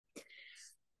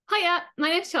Hiya, my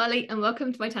name's Charlie and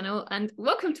welcome to my channel and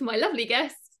welcome to my lovely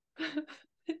guest,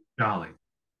 Charlie.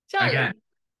 Charlie. Again,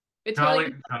 It's Charlie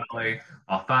Charlie. and Charlie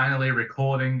are finally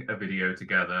recording a video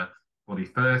together for the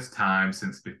first time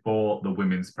since before the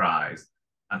Women's Prize.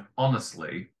 And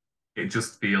honestly, it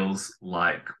just feels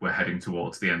like we're heading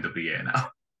towards the end of the year now.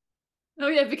 Oh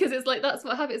yeah, because it's like that's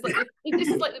what happens. It's like this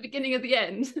is like the beginning of the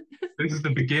end. This is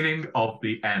the beginning of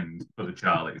the end for the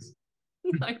Charlies.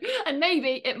 And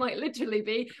maybe it might literally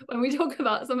be when we talk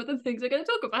about some of the things we're going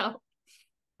to talk about.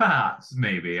 Perhaps,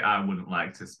 maybe, I wouldn't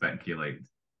like to speculate.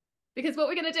 Because what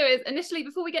we're going to do is initially,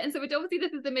 before we get into it, obviously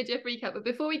this is the mid-year recap, but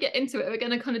before we get into it, we're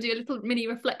going to kind of do a little mini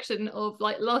reflection of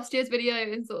like last year's video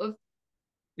and sort of.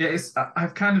 Yeah,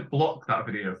 I've kind of blocked that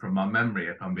video from my memory,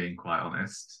 if I'm being quite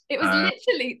honest. It was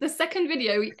literally the second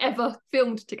video we ever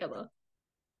filmed together.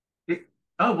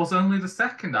 Oh, was it only the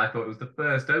second? I thought it was the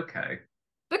first. Okay.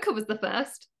 Booker was the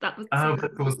first. That was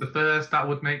Booker was the first. That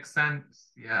would make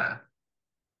sense. Yeah.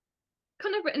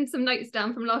 Kind of written some notes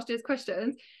down from last year's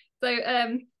questions. So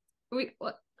we've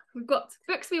got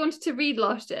books we wanted to read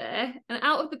last year, and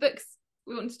out of the books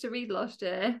we wanted to read last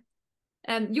year,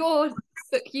 your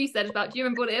book you said about. Do you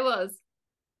remember what it was?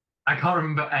 I can't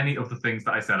remember any of the things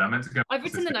that I said. I meant to go. I've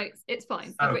written the notes. It's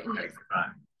fine. I've written notes.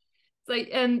 Fine. So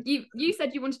you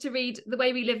said you wanted to read The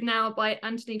Way We Live Now by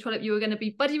Anthony Trollope. You were going to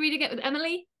be buddy reading it with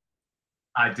Emily.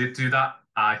 I did do that.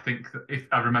 I think if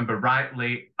I remember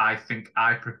rightly, I think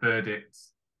I preferred it.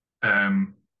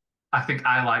 I think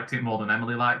I liked it more than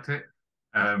Emily liked it.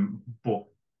 But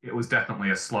it was definitely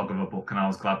a slog of a book, and I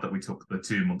was glad that we took the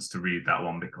 2 months to read that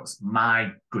one because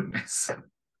my goodness.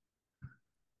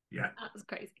 Yeah. That's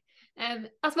crazy.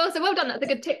 As well, so well done. That's a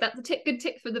good tick. That's a good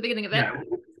tick for the beginning of it. Yeah,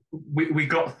 we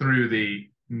got through the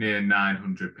near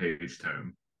 900-page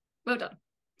tome. Well done.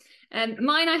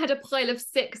 Mine, I had a pile of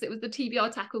 6. It was the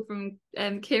TBR tackle from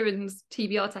Kieran's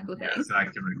TBR tackle thing. Yes, I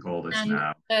can recall this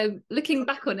now. Looking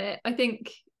back on it, I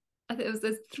think it was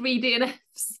there's 3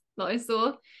 DNFs that I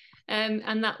saw,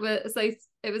 and that was so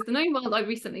it was the Gnome World I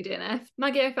recently DNF'd,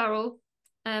 Maggie O'Farrell,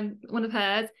 one of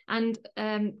hers, and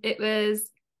it was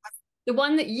the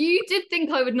one that you did think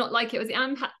I would not like. It was the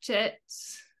Anne Patchett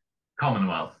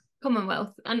Commonwealth,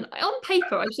 and on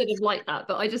paper I should have liked that,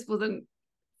 but I just wasn't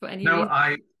for any reason.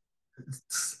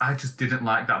 I just didn't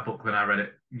like that book when I read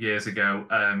it years ago,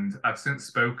 and I've since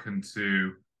spoken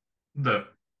to the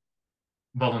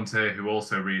volunteer who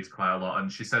also reads quite a lot,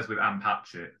 and she says with Anne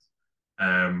Patchett,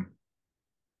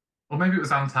 or maybe it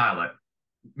was Anne Tyler,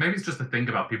 maybe it's just a thing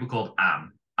about people called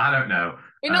Anne. I don't know.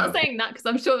 We're not saying that because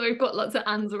I'm sure we've got lots of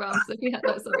Annes around. So if we had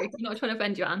that, sorry, I'm not trying to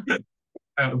offend you, Anne.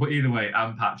 But either way,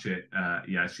 Anne Patchett,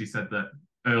 yeah, she said that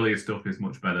earlier stuff is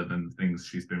much better than things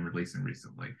she's been releasing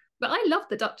recently. But I loved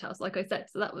The Dutch House, like I said,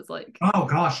 so that was like... Oh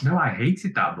gosh, no, I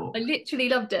hated that book. I literally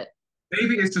loved it.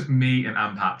 Maybe it's just me and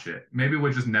Anne Patchett. Maybe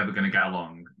we're just never going to get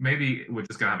along. Maybe we're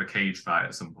just going to have a cage fight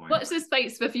at some point. Watch this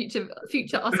space for future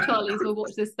us Charlies will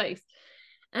watch this space.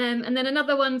 And then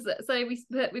another one's, so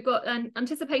we've got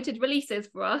anticipated releases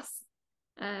for us.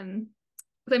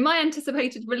 So my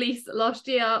anticipated release last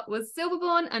year was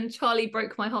Silverborn, and Charlie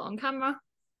broke my heart on camera.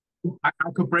 I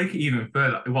could break it even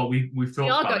further. Well, we've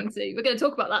talked about We're going to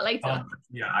talk about that later.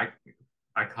 Yeah,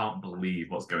 I can't believe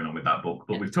what's going on with that book,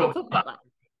 but we've talked about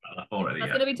that already.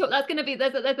 That's going to be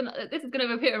this is going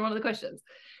to appear in one of the questions.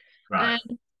 Right.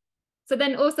 So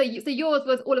then also, so yours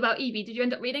was all about Evie. Did you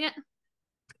end up reading it?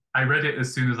 I read it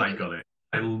as soon as I got it.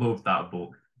 I love that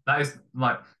book. That is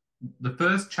like the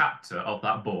first chapter of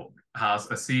that book has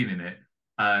a scene in it,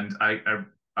 and I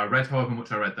read however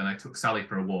much I read. Then I took Sally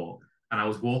for a walk, and I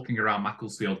was walking around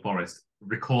Macclesfield Forest,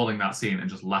 recalling that scene and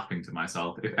just laughing to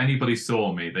myself. If anybody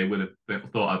saw me, they would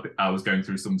have thought I was going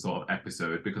through some sort of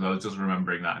episode because I was just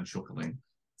remembering that and chuckling.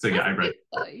 So yeah, I read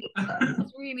it.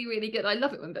 It's really, really good. I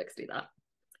love it when books do that.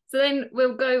 So then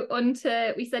we'll go on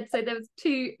to, we said, so there was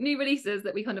 2 new releases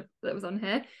that that was on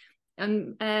here.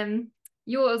 And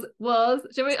yours was,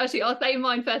 I'll say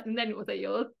mine first and then we'll say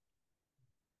yours.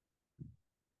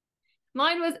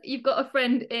 Mine was You've Got a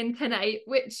Friend in 10A,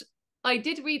 which I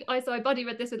did read. So I buddy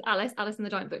read this with Alice in the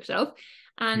Giant Bookshelf.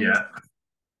 And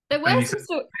there were it's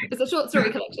a short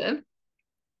story collection.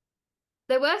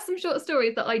 There were some short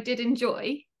stories that I did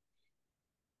enjoy,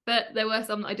 but there were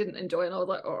some that I didn't enjoy, and I was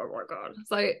like, oh my God.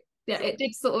 So yeah, it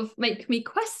did sort of make me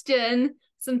question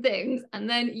some things. And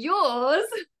then yours,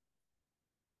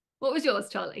 what was yours,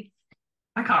 Charlie?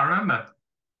 I can't remember.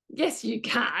 Yes, you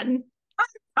can.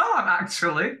 Oh, I'm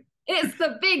actually. It's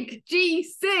the Big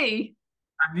GC.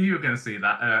 I knew you were going to see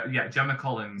that. Yeah, Gemma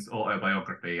Collins'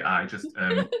 autobiography. I just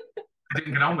I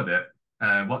didn't get on with it.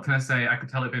 What can I say? I could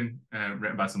tell it been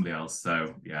written by somebody else.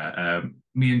 So yeah,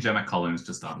 me and Gemma Collins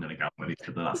just aren't going to go with each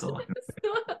other. That's all I can say.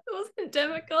 It wasn't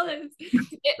Gemma Collins.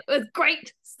 It was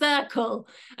Great Circle,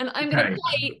 and I'm going to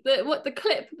play the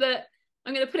clip that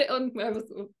I'm going to put it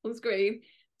on screen.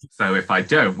 So if I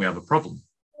don't, we have a problem.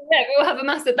 Yeah, we will have a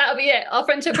massive. That'll be it. Our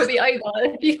friendship will be over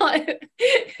if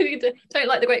you don't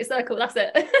like the Great Circle. That's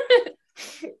it.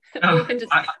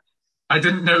 I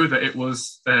didn't know that it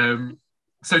was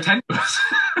so tenuous.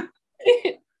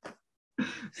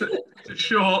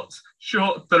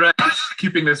 short thread,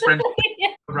 keeping this friend.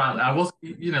 Right, I was,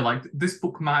 like this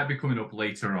book might be coming up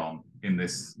later on in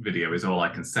this video, is all I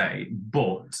can say.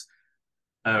 But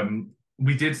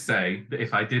we did say that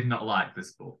if I did not like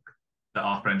this book, that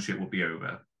our friendship would be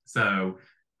over. So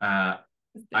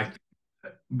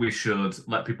we should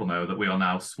let people know that we are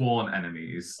now sworn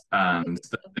enemies, and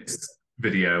that this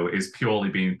video is purely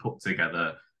being put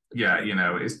together. Yeah,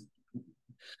 it's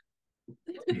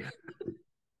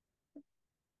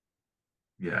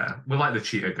yeah, we're like the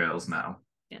cheetah girls now.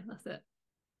 Yeah, that's it.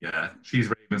 Yeah, she's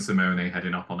Raven Simone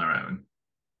heading off on her own.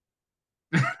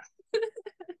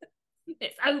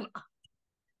 It's over.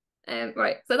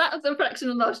 Right, so that was a reflection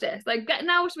on last year. So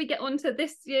now should we get on to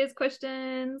this year's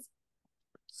questions?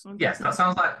 Yes, that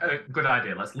sounds like a good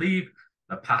idea. Let's leave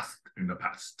the past in the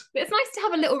past. It's nice to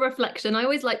have a little reflection. I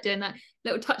always like doing that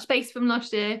little touch base from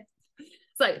last year.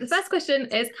 So the first question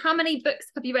is, how many books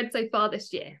have you read so far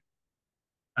this year?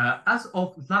 As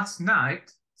of last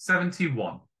night,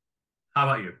 71. How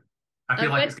about you? I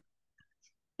feel like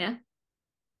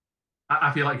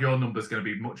I feel like your number's going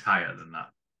to be much higher than that.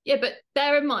 Yeah, but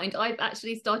bear in mind, I've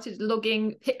actually started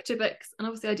logging picture books, and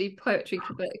obviously I do poetry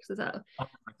books as well. Oh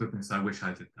my goodness, I wish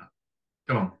I did that.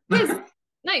 Go on.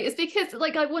 No, it's because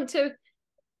I want to.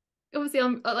 Obviously,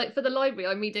 I'm for the library,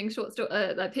 I'm reading short story,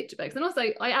 picture books, and also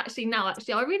I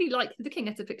really like looking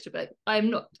at a picture book. I'm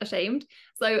not ashamed,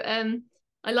 so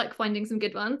I like finding some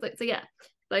good ones. So yeah,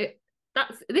 so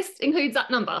this includes that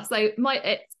number. So it's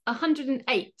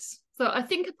 108. So I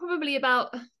think probably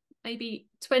about maybe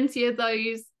 20 of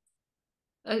those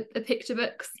are picture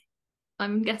books,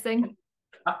 I'm guessing.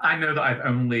 I know that I've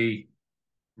only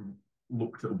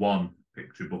looked at one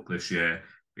picture book this year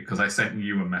because I sent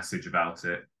you a message about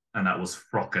it, and that was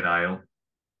Frockodile.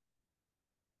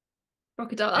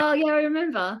 Frockodile. Oh yeah, I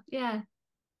remember. Yeah.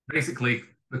 Basically,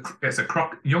 it's a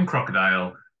young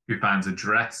crocodile who finds a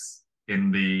dress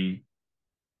in the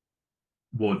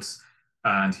woods,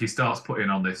 and he starts putting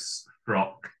on this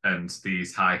frock and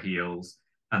these high heels,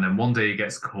 and then one day he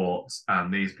gets caught,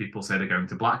 and these people say they're going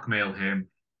to blackmail him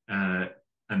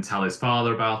and tell his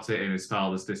father about it, and his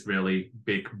father's this really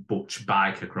big butch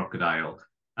biker crocodile,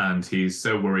 and he's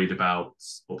so worried about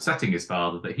upsetting his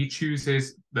father that he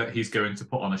chooses that he's going to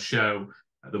put on a show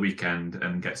at the weekend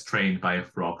and gets trained by a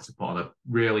frog to put on a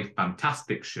really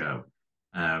fantastic show.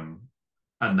 And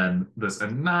then there's a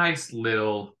nice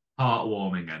little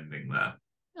heartwarming ending there.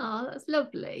 Oh, that's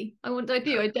lovely. I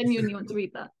genuinely want to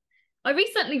read that. I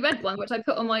recently read one which I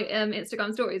put on my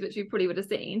Instagram stories, which you probably would have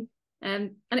seen.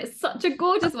 And it's such a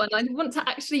gorgeous one. I want to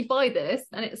actually buy this,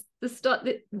 and it's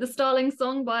the Starling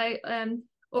song by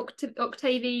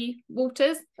Octavia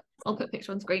Wolters. I'll put a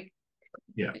picture on screen.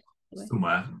 Yeah,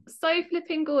 somewhere. So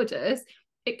flipping gorgeous.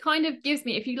 It kind of gives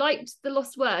me, if you liked The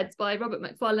Lost Words by Robert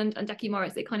McFarland and Jackie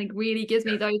Morris, it kind of really gives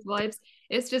me those vibes.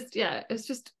 It's just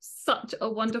such a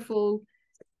wonderful,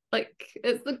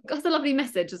 it's a lovely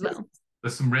message as well.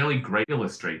 There's some really great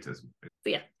illustrators. So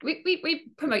yeah, we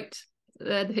promote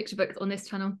the picture books on this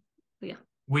channel. So yeah,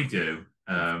 we do.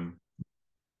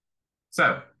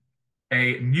 So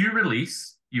a new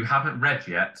release you haven't read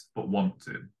yet but want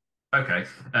to. Okay,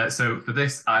 so for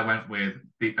this I went with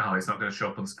it's not going to show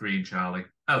up on screen, Charlie.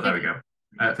 Oh, there we go.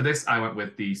 For this I went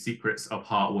with The Secrets of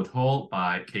Hartwood Hall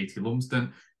by Katie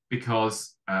Lumsden,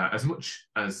 because as much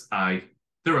as I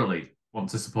thoroughly want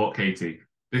to support Katie,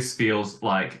 this feels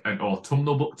like an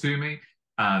autumnal book to me,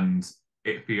 and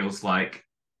it feels like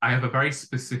I have a very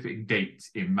specific date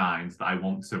in mind that I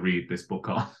want to read this book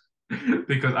on,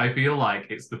 because I feel like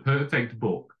it's the perfect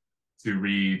book to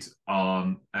read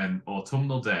on an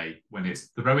autumnal day when it's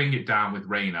throwing it down with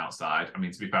rain outside. I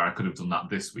mean, to be fair, I could have done that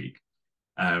this week,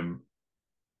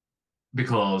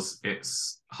 because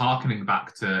it's harkening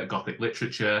back to Gothic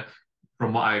literature.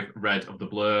 From what I've read of the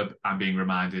blurb, I'm being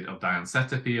reminded of Diane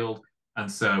Setterfield. And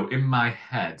so in my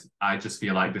head, I just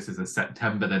feel like this is a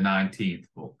September the 19th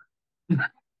book.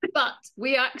 But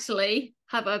we actually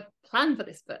have a plan for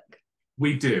this book.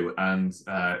 We do, and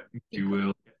you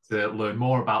will get to learn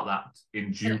more about that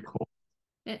in due course.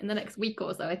 In the next week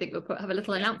or so, I think we'll have a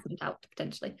little announcement out,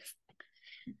 potentially.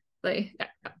 So yeah.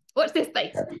 Watch this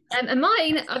space. And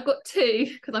mine, I've got 2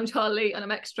 because I'm Charlie and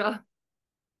I'm extra.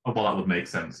 Oh, well, that would make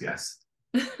sense, yes.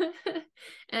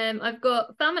 I've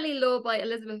got Family Law by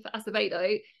Elizabeth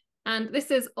Acevedo, and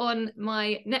this is on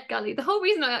my NetGalley. The whole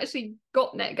reason I actually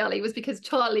got NetGalley was because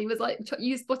Charlie was like,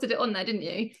 you spotted it on there, didn't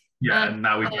you? Yeah, and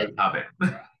now we both have it.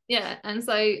 Yeah, and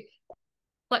so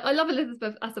like I love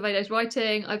Elizabeth Acevedo's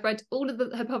writing. I've read all of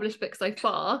her published books so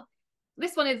far.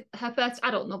 This one is her first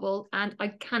adult novel, and I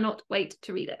cannot wait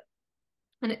to read it.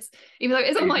 And it's, even though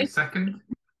it's on my second.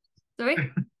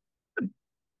 Sorry.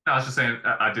 I was just saying,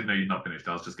 I didn't know you'd not finished.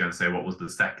 I was just going to say, what was the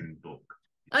second book?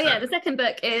 Oh yeah, the second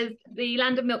book is The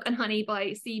Land of Milk and Honey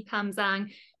by C. Pam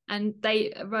Zhang, and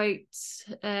they wrote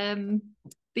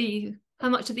the How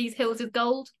Much of These Hills is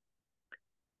Gold.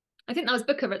 I think that was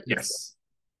Booker. Yes.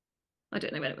 I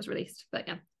don't know when it was released, but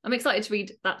yeah, I'm excited to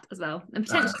read that as well. And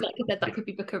potentially, like I said, that could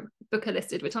be Booker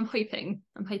listed, which I'm hoping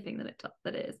that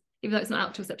it is, even though it's not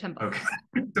out till September. Okay.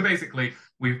 So basically,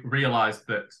 we've realised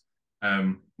that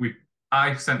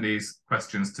I sent these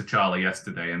questions to Charlie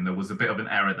yesterday, and there was a bit of an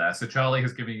error there. So Charlie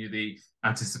has given you the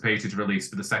anticipated release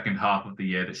for the second half of the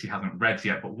year that she hasn't read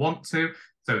yet but want to.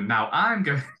 So now I'm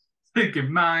going to give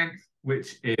mine,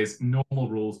 which is Normal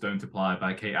Rules Don't Apply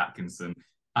by Kate Atkinson.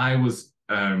 I was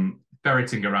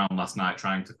ferreting around last night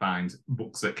trying to find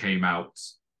books that came out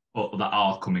or that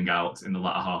are coming out in the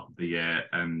latter half of the year,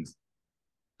 and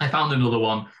I found another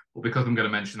one, but because I'm going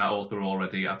to mention that author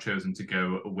already, I've chosen to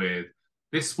go with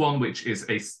this one, which is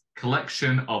a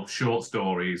collection of short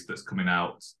stories that's coming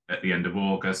out at the end of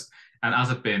August. And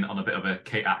as I've been on a bit of a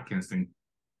Kate Atkinson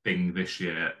thing this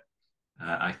year,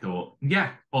 I thought,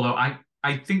 yeah, although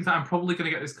I think that I'm probably going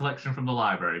to get this collection from the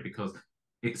library because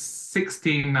it's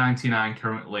 $16.99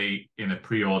 currently in a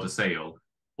pre-order sale.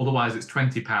 Otherwise, it's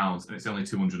 £20 and it's only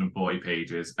 240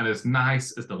 pages. And as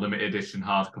nice as the limited edition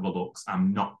hardcover looks,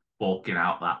 I'm not forking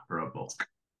out that for a book.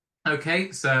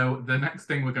 Okay, so the next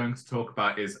thing we're going to talk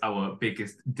about is our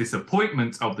biggest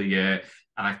disappointment of the year.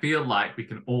 And I feel like we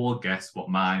can all guess what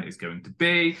mine is going to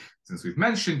be. Since we've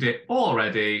mentioned it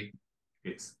already,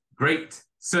 it's Great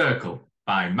Circle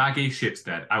by Maggie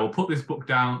Shipstead. I will put this book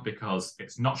down because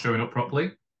it's not showing up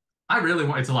properly. I really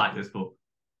wanted to like this book.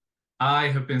 I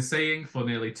have been saying for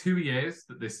nearly 2 years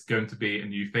that this is going to be a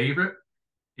new favourite.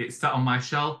 It's sat on my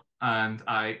shelf and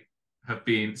I have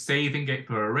been saving it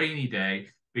for a rainy day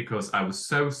because I was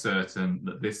so certain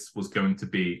that this was going to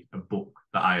be a book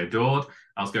that I adored.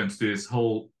 I was going to do this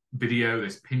whole video,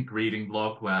 this pink reading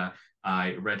vlog, where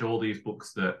I read all these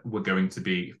books that were going to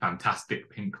be fantastic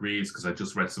pink reads because I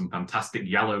just read some fantastic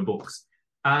yellow books,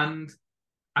 and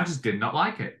I just did not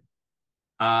like it.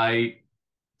 I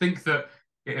think that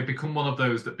it had become one of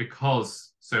those that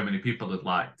because so many people had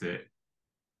liked it,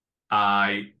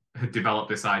 I had developed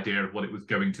this idea of what it was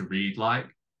going to read like,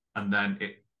 and then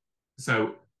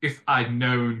so if I'd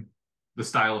known the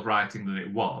style of writing that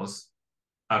it was,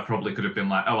 I probably could have been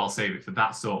like, oh, I'll save it for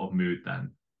that sort of mood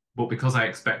then. But because I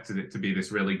expected it to be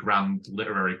this really grand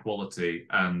literary quality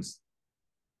and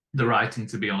the writing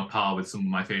to be on a par with some of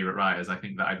my favourite writers, I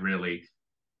think that I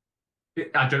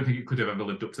don't think it could have ever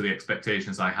lived up to the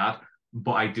expectations I had,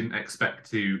 but I didn't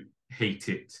expect to hate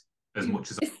it as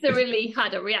much as I viscerally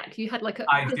had a reaction. You had like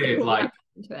I did, like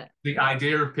the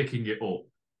idea of picking it up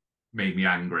made me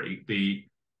angry. The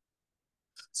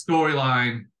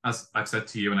storyline, as I've said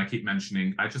to you and I keep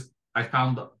mentioning, I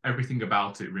found that everything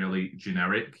about it really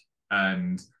generic,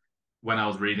 and when I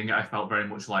was reading it I felt very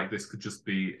much like this could just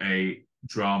be a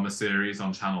drama series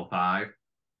on Channel 5.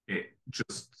 It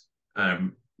just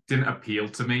didn't appeal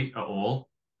to me at all,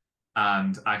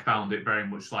 and I found it very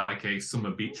much like a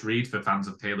summer beach read for fans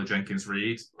of Taylor Jenkins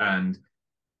Reid. And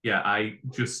yeah, I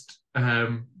just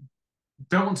don't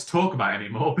want to talk about it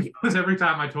anymore because every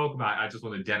time I talk about it I just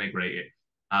want to denigrate it.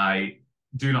 I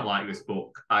do not like this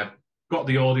book. I've got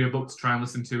the audiobook to try and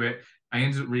listen to it. I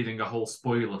ended up reading a whole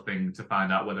spoiler thing to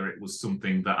find out whether it was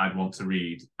something that I'd want to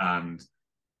read, and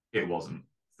it wasn't.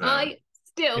 So, I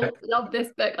still love this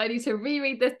book. I need to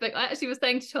reread this book. I actually was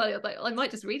saying to Charlie, I was like, I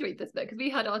might just reread this book because we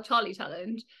had our Charlie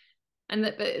challenge, and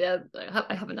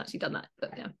I haven't actually done that.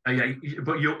 But yeah,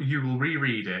 but you will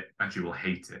reread it and you will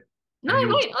hate it. No, I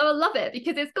won't. I will love it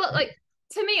because it's got like,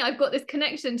 to me, I've got this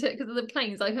connection to it because of the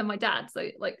planes. Like, and my dad. So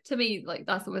like, to me, like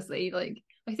that's obviously like,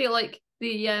 I feel like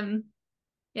the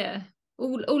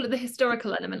all of the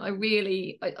historical element. I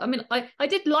mean, I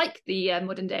did like the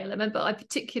modern day element, but I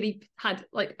particularly had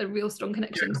like a real strong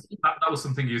connection. That was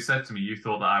something you said to me. You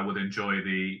thought that I would enjoy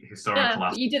the historical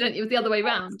aspect. You didn't. It was the other way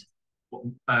around.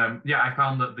 I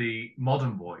found that the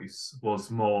modern voice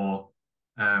was more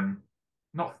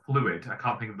not fluid. I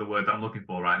can't think of the word that I'm looking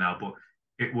for right now, but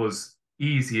it was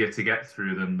easier to get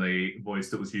through than the voice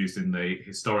that was used in the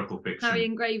historical fiction.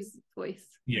 Marion Graves' voice.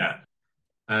 Yeah.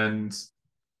 And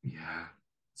yeah,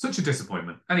 such a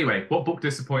disappointment. Anyway, what book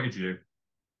disappointed you?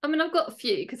 I mean, I've got a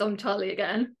few because I'm Charlie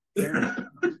again. This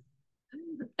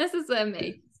is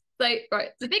me. So, right,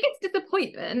 the biggest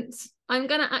disappointment I'm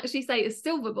going to actually say is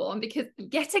Silverborn, because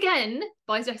yet again,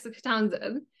 by Jessica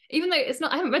Townsend, even though it's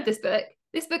not, I haven't read this book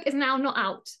is now not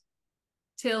out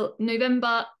till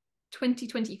November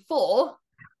 2024,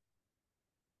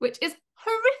 which is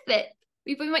horrific.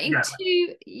 We've been waiting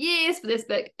 2 years for this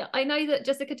book. I know that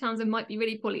Jessica Townsend might be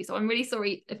really poorly, so I'm really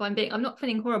sorry if I'm not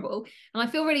feeling horrible, and I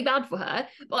feel really bad for her.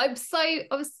 But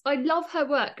I love her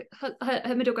work.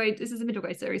 Her middle grade. This is a middle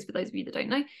grade series for those of you that don't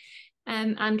know,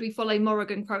 and we follow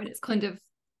Morrigan Crow, and it's kind of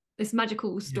this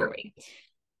magical story.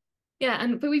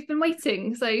 But we've been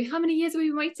waiting. So how many years have we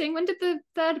been waiting? When did the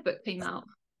third book came out?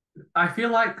 I feel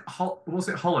like was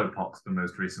it Hollowpox, the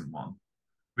most recent one?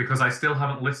 Because I still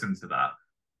haven't listened to that.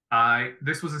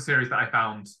 This was a series that I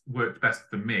found worked best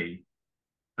for me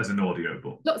as an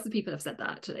audiobook. Lots of people have said that,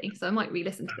 actually, so I might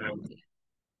re-listen to it.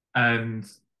 And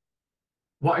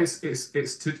what it's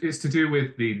to do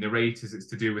with the narrators, it's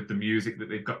to do with the music that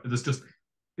they've got.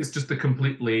 It's just a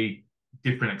completely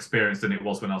different experience than it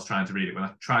was when I was trying to read it. When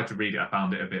I tried to read it, I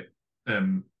found it a bit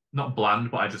not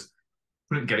bland, but I just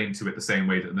couldn't get into it the same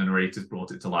way that the narrators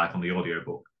brought it to life on the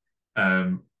audiobook.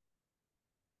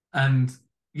 And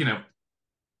you know,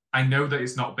 I know that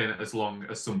it's not been as long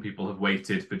as some people have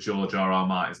waited for George R.R.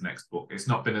 Martin's next book. It's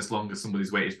not been as long as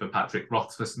somebody's waited for Patrick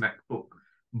Rothfuss's next book.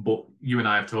 But you and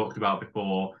I have talked about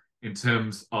before, in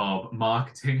terms of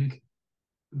marketing,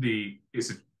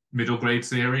 it's a middle grade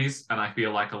series, and I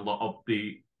feel like a lot of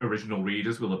the original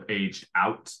readers will have aged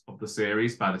out of the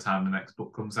series by the time the next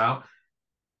book comes out.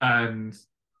 And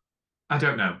I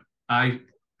don't know. I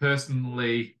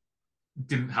personally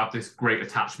didn't have this great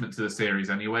attachment to the series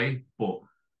anyway, but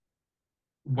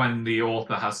when the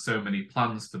author has so many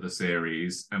plans for the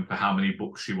series and for how many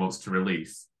books she wants to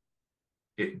release,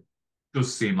 it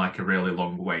does seem like a really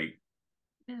long wait.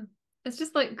 Yeah, it's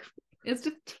just so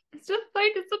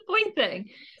disappointing.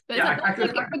 But yeah, I for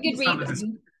good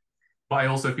reason. But I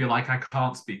also feel like I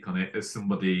can't speak on it as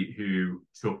somebody who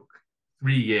took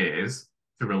 3 years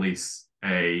to release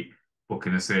a book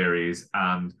in a series,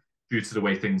 and due to the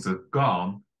way things have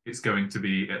gone, it's going to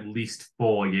be at least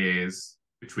 4 years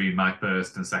between my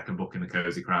first and second book in the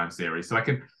Cozy Crime series. So I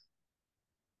can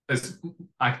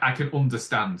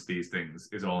understand these things,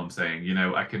 is all I'm saying. You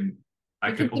know, I can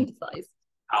sympathize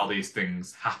how these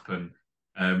things happen,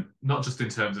 not just in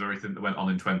terms of everything that went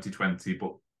on in 2020,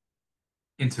 but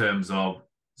in terms of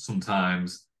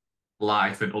sometimes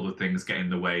life and other things get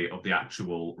in the way of the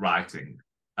actual writing.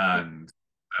 And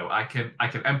so I can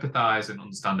empathize and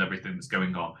understand everything that's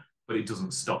going on, but it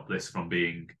doesn't stop this from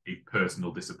being a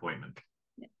personal disappointment.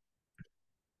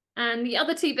 And the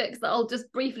other 2 books that I'll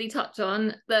just briefly touch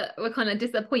on that were kind of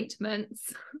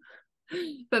disappointments,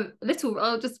 but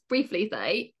I'll just briefly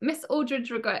say Miss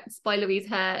Aldridge Regrets by Louise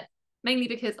Hare, mainly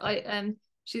because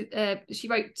she's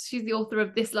the author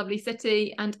of This Lovely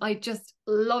City, and I just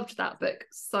loved that book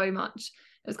so much.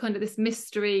 It was kind of this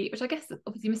mystery, which I guess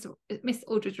obviously Miss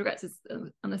Aldridge Regrets is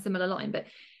on a similar line, but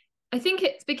I think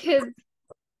it's because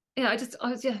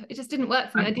it just didn't work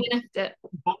for me. I DNF'd it.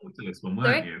 Forward to this one,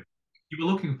 weren't you? You were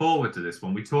looking forward to this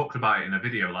one. We talked about it in a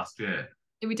video last year.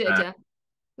 We did, yeah. It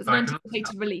was an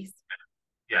anticipated release.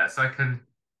 Yes, I can.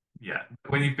 Yeah,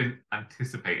 when you've been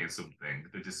anticipating something,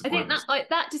 the disappointment. I think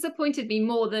that disappointed me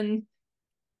more than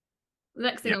the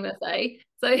next thing I'm going to say.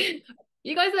 So,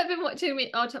 you guys have been watching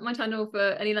my channel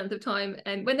for any length of time,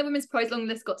 and when the Women's Prize long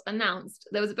list got announced,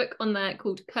 there was a book on there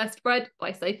called Cursed Bread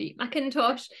by Sophie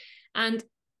McIntosh, and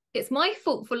it's my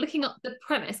fault for looking up the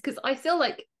premise, because I feel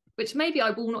like, which maybe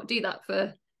I will not do that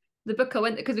for the book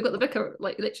because we've got the book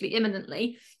like literally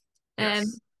imminently.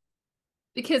 Yes.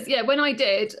 Because when I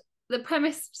did, the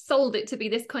premise sold it to be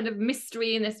this kind of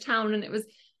mystery in this town, and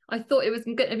I thought it was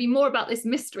going to be more about this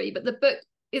mystery, but the book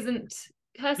isn't.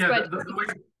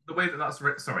 The way that's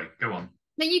written. Sorry, go on.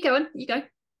 No, you go on. You go.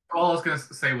 All I was going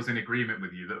to say was in agreement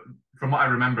with you that from what I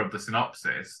remember of the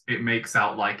synopsis, it makes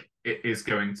out like it is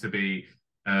going to be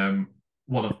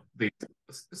one of the,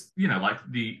 like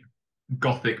the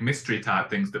gothic mystery type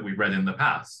things that we've read in the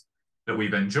past that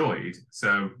we've enjoyed.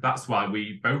 So that's why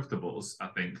both of us, I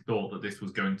think, thought that this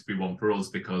was going to be one for us,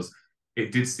 because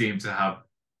it did seem to have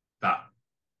that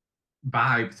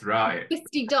vibe throughout it.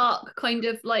 Twisty, dark kind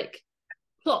of like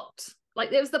plot. Like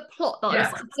there was the plot that I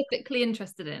was specifically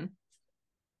interested in.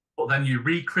 But then you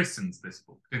rechristened this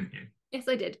book, didn't you? Yes,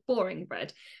 I did. Boring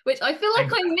bread, which I feel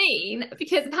like I mean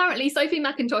because apparently Sophie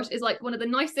McIntosh is like one of the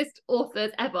nicest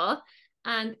authors ever.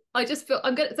 And I just feel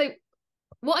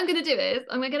what I'm going to do is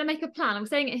I'm going to make a plan. I'm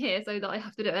saying it here so that I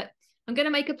have to do it. I'm going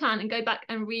to make a plan and go back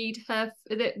and read her.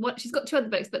 She's got 2 other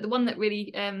books, but the one that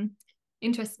really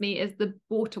interests me is the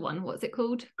water one. What's it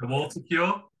called? The Water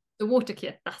Cure. The Water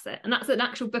Cure, that's it. And that's an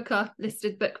actual Booker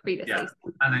listed book previously. Yeah.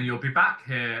 And then you'll be back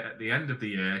here at the end of the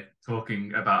year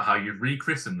talking about how you've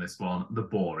rechristened this one The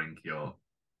Boring Cure.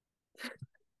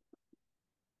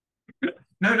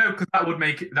 No, because that would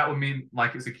mean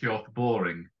like it's a cure for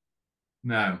boring.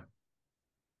 No.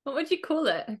 What would you call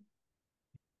it?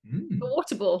 The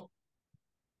water bore.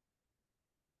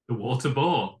 The water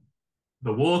bore.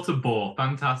 The water bore.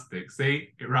 Fantastic. See,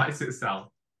 it writes itself.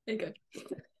 There you go.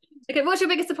 Okay, what's your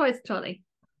biggest surprise, Charlie?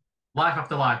 Life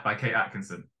After Life by Kate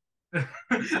Atkinson.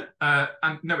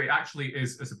 And no, it actually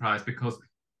is a surprise because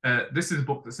this is a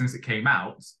book that since it came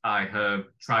out, I have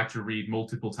tried to read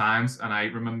multiple times. And I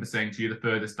remember saying to you the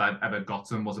furthest I'd ever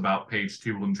gotten was about page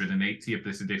 280 of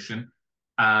this edition.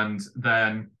 And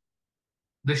then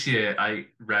this year I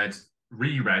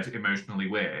reread Emotionally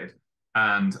Weird.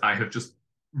 And I have just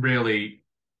really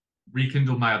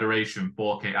rekindled my adoration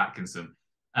for Kate Atkinson.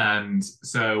 And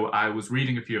so I was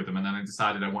reading a few of them and then I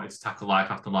decided I wanted to tackle Life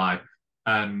After Life.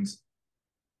 And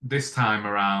this time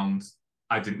around,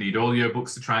 I didn't need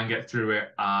audiobooks to try and get through it.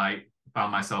 I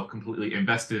found myself completely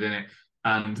invested in it.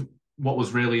 And what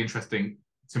was really interesting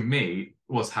to me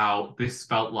was how this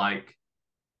felt like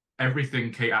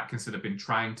everything Kate Atkinson had been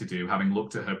trying to do, having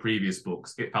looked at her previous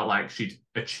books, it felt like she'd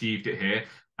achieved it here.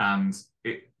 And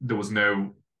it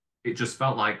just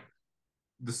felt like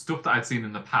the stuff that I'd seen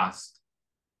in the past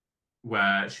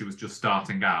where she was just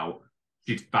starting out,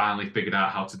 she'd finally figured out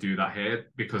how to do that here.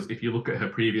 Because if you look at her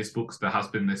previous books, there has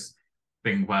been this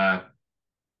thing where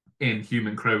in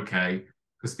Human Croquet,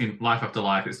 because in Life After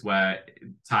Life, it's where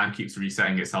time keeps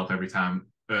resetting itself every time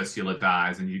Ursula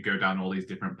dies, and you go down all these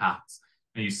different paths.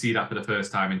 And you see that for the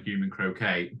first time in Human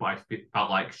Croquet, but I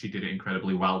felt like she did it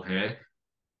incredibly well here.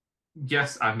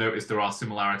 Yes, I've noticed there are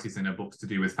similarities in her books to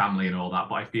do with family and all that,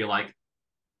 but I feel like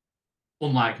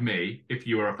unlike me, if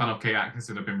you are a fan of Kate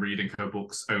Atkinson and have been reading her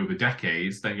books over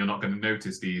decades, then you're not going to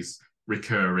notice these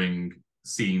recurring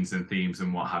scenes and themes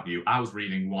and what have you. I was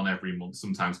reading one every month,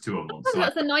 sometimes 2 a month. So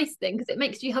that's a nice thing because it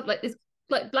makes you have like this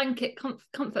like blanket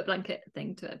comfort blanket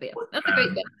thing to it. But yeah, that's a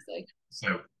great thing.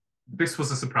 So this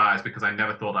was a surprise because I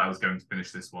never thought that I was going to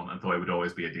finish this one and thought it would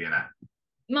always be a DNF.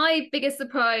 My biggest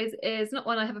surprise is not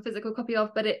one I have a physical copy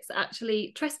of, but it's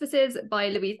actually Trespasses by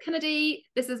Louise Kennedy.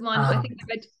 This is one I think I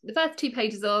read the first 2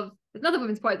 pages of. There's another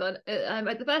women's prize on. I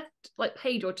read the first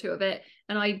page or 2 of it,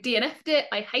 and I DNF'd it.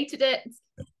 I hated it,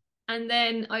 and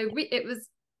then it was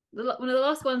one of the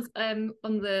last ones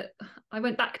I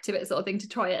went back to it sort of thing to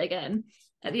try it again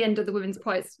at the end of the women's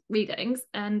prize readings,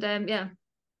 and yeah,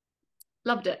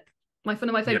 loved it. One of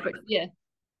my favourite books. Yeah.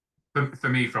 For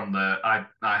me, I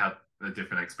had a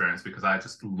different experience because I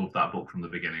just loved that book from the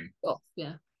beginning. Oh,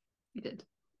 yeah, you did.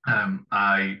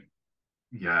 I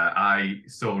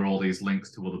saw all these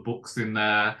links to other books in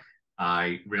there.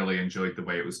 I really enjoyed the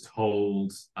way it was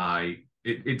told.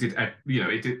 It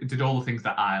did all the things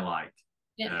that I like.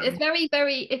 Yeah, it's very,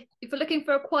 very. If you're looking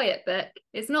for a quiet book,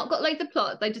 it's not got loads of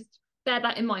plot. They just bear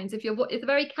that in mind. So it's a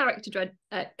very character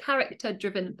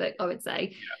driven book, I would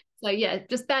say. Yeah. So yeah,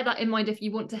 just bear that in mind if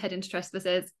you want to head into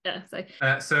Trespasses.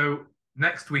 Yeah. So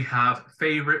next we have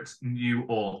favorite new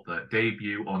author,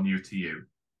 debut or new to you.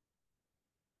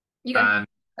 You go. And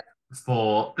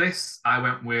for this, I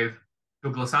went with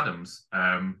Douglas Adams,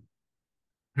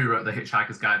 who wrote The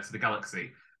Hitchhiker's Guide to the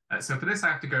Galaxy. So for this, I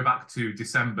have to go back to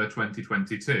December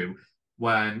 2022,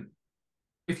 when,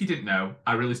 if you didn't know,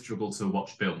 I really struggle to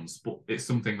watch films, but it's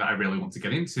something that I really want to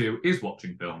get into, is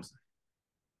watching films.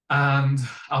 And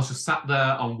I was just sat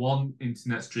there on one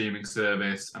internet streaming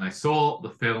service, and I saw the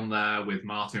film there with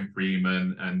Martin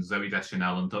Freeman and Zooey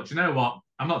Deschanel, and thought, you know what?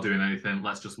 I'm not doing anything.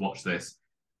 Let's just watch this.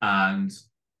 And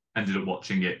ended up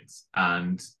watching it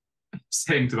and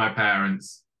saying to my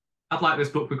parents, I'd like this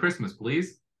book for Christmas,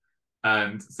 please.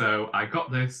 And so I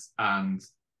got this, and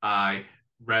I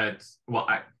read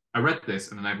this,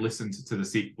 and then I've listened to the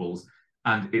sequels,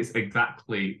 and it's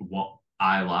exactly what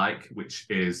I like, which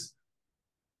is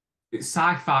it's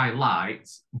sci-fi light,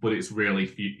 but it's really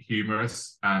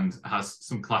humorous and has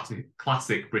some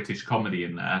classic British comedy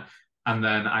in there. And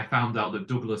then I found out that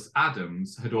Douglas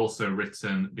Adams had also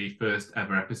written the first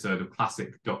ever episode of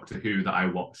classic Doctor Who that I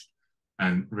watched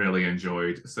and really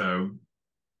enjoyed. So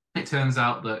it turns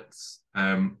out that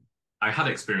I had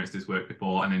experienced his work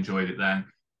before and enjoyed it then,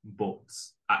 but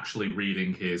actually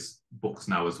reading his books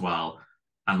now as well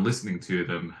and listening to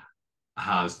them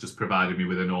has just provided me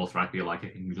with an author I feel like I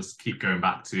can just keep going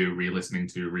back to, re-listening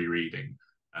to, rereading,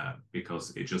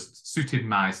 because it just suited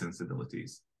my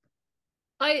sensibilities.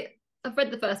 I've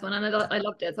read the first one and I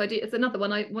loved it. So it's another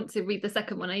one. I want to read the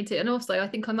second one. I need to. And also I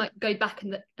think I might go back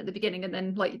at the beginning, and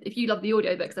then like if you love the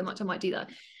audiobook so much, I might do that.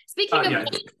 Speaking of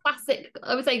classic,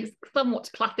 I would say somewhat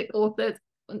classic authors,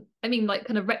 I mean like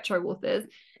kind of retro authors,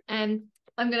 I'm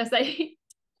gonna say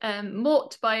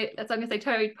Mort by, so I'm gonna say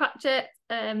Terry Pratchett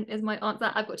is my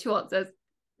answer. I've got two answers.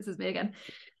 This is me again.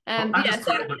 I'm just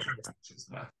thrilled that Terry Pratchett's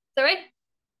there. Sorry?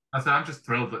 I'm just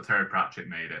thrilled that Terry Pratchett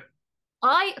made it.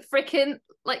 I freaking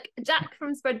like Jack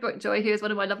from Spread Book Joy, who is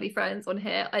one of my lovely friends on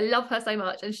here. I love her so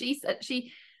much, and she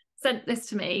sent this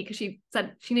to me because she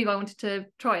said she knew I wanted to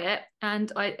try it,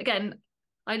 and I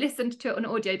listened to it on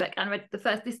audiobook and read the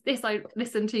first. This I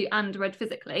listened to and read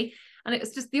physically, and it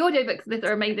was just the audiobooks of this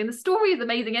are amazing. The story is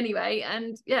amazing anyway,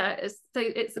 and yeah,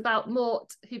 it's about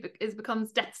Mort who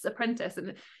becomes Death's apprentice,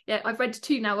 and yeah, I've read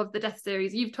 2 now of the Death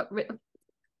series. You've written.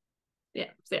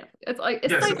 Yeah, so yeah, it's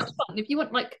so much fun if you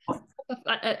want like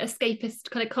escapist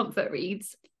kind of comfort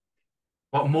reads.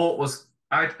 What Mort was,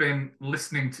 I'd been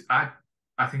listening to,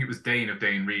 I think it was Dane of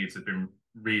Dane Reads had been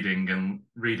reading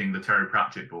the Terry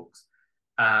Pratchett books,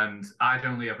 and I'd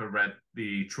only ever read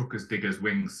the Truckers Diggers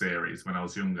Wings series when I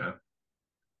was younger,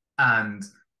 and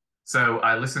so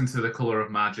I listened to The Colour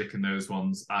of Magic and those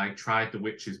ones. I tried the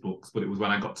Witches books, but it was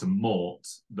when I got to Mort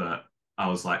that I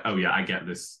was like, oh yeah, I get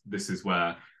this. This is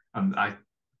where. And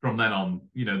from then on,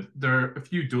 you know, there are a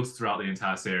few duds throughout the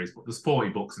entire series, but there's 40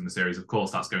 books in the series. Of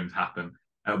course, that's going to happen.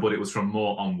 But it was from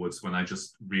Mort onwards when I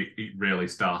just really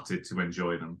started to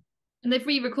enjoy them. And they've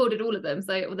re-recorded all of them,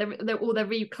 so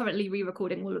they're currently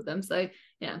re-recording all of them. So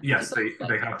yeah. Yes,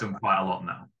 they have done quite a lot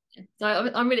now. So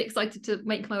I'm really excited to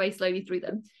make my way slowly through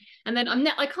them. And then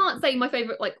I can't say my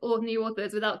favourite like new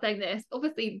authors without saying this.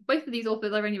 Obviously, both of these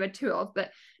authors I've only read 2 of,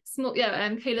 but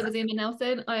Caleb Azuma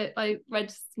Nelson. I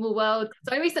read Small World.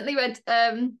 So I recently read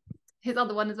his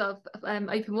other one as well,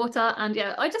 Open Water, and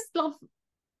yeah, I just love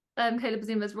Caleb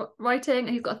Azuma's writing. And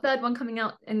he's got a 3rd one coming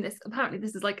out in this. Apparently,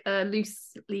 this is like a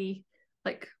loosely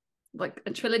like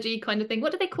a trilogy kind of thing.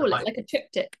 What do they call it? Like a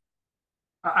triptych?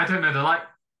 I don't know. They're like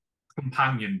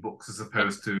companion books as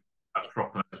opposed to a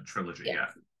proper trilogy. Yeah.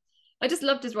 I just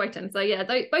loved his writing. So yeah,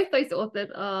 both those authors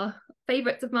are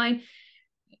favourites of mine.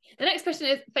 The next question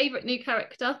is favourite new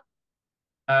character.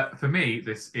 For me,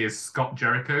 this is Scott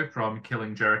Jericho from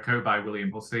Killing Jericho by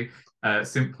William Hussey,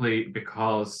 simply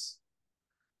because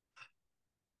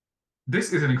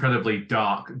this is an incredibly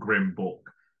dark, grim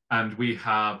book, and we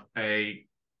have a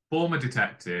former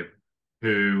detective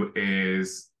who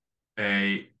is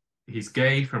he's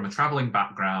gay from a travelling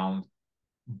background,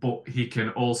 but he can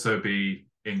also be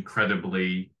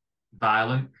incredibly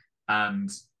violent,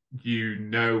 and you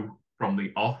know from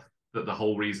the off that the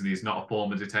whole reason he's not a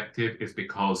former detective is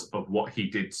because of what he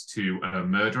did to a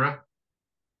murderer.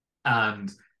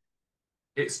 And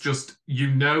it's just,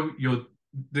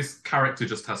 this character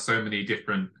just has so many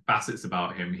different facets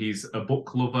about him. He's a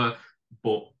book lover,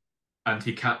 and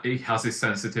he has his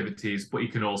sensitivities, but he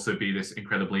can also be this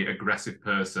incredibly aggressive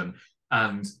person.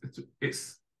 And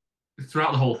it's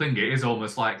throughout the whole thing, it is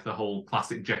almost like the whole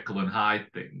classic Jekyll and Hyde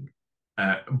thing.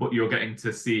 But you're getting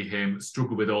to see him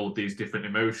struggle with all of these different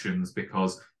emotions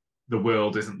because the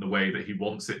world isn't the way that he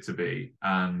wants it to be.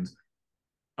 And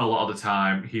a lot of the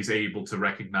time, he's able to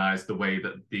recognize the way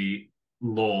that the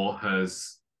law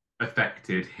has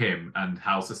affected him and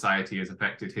how society has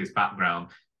affected his background.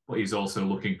 But he's also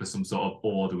looking for some sort of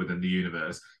order within the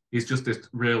universe. He's just this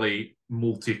really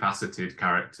multifaceted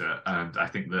character. And I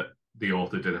think that the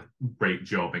author did a great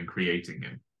job in creating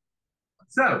him.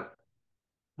 So,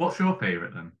 what's your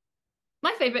favourite then?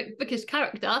 My favourite bookish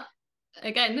character,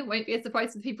 again, it won't be a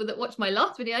surprise to the people that watched my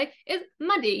last video, is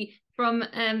Maddie from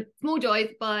Small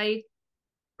Joys by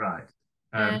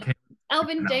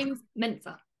Alvin James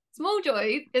Mensah. Small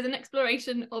Joys is an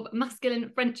exploration of masculine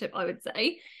friendship, I would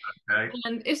say. Okay.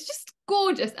 And it's just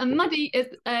gorgeous. And Maddie is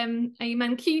a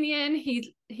Mancunian.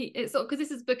 It's sort of, because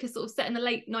this book is sort of set in the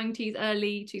late 90s,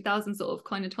 early 2000s sort of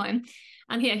kind of time.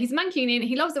 And yeah, he's Mancunian.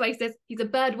 He loves Oasis. He's a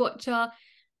bird watcher.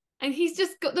 And he's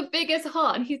just got the biggest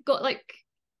heart. And he's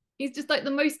just like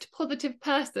the most positive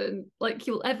person like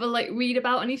you'll ever like read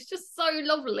about. And he's just so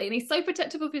lovely. And he's so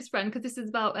protective of his friend, because this is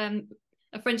about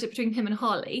a friendship between him and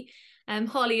Harley.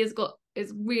 Harley is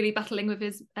really battling with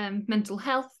his mental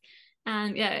health,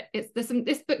 and yeah,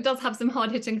 this book does have some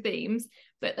hard-hitting themes,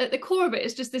 but at the core of it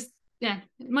is just this. Yeah,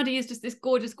 Muddy is just this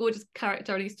gorgeous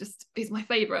character, and he's my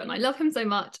favourite, and I love him so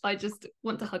much. I just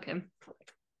want to hug him.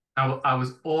 I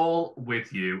was all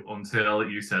with you until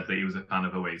you said that he was a fan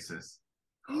of Oasis.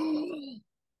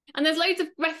 And there's loads of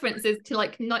references to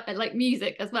like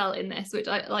music as well in this, which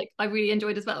I really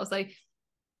enjoyed as well. So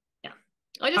yeah,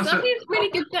 I think it's a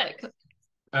really good book.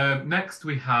 Next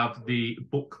we have The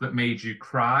Book That Made You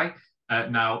Cry.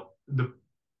 Now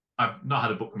I've not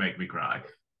had a book make me cry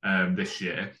this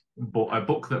year, but a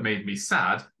book that made me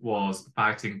sad was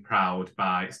Fighting Proud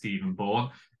by Stephen Bourne,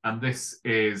 and this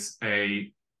is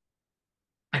a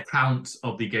account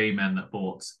of the gay men that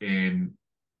fought in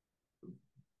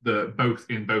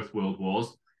both World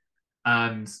Wars.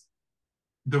 And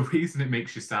the reason it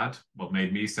makes you sad, what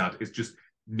made me sad, is just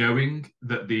knowing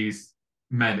that these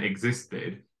men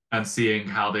existed and seeing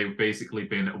how they've basically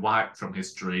been wiped from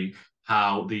history,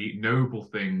 how the noble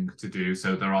thing to do,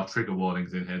 so there are trigger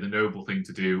warnings in here, the noble thing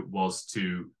to do was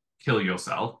to kill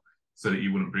yourself so that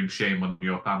you wouldn't bring shame on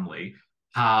your family,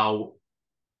 how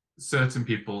certain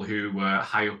people who were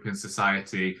high up in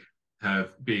society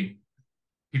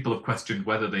people have questioned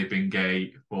whether they've been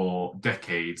gay for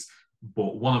decades.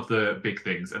 But one of the big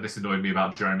things, and this annoyed me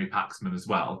about Jeremy Paxman as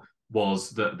well,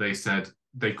 was that they said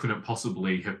they couldn't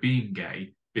possibly have been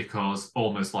gay because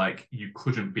almost like you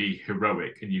couldn't be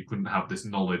heroic and you couldn't have this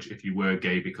knowledge if you were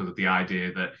gay because of the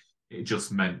idea that it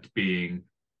just meant being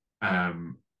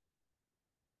kind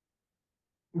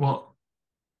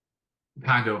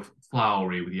of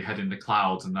flowery with your head in the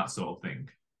clouds and that sort of thing.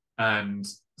 And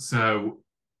so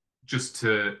just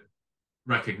to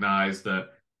recognize that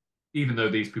even though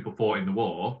these people fought in the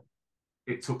war,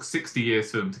 it took 60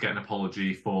 years for them to get an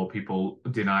apology for people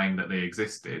denying that they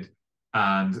existed.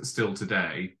 And still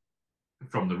today,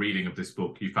 from the reading of this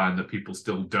book, you find that people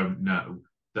still don't know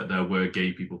that there were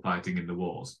gay people fighting in the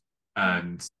wars.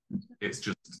 And it's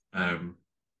just an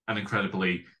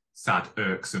incredibly sad,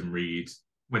 irksome read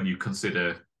when you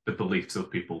consider the beliefs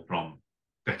of people from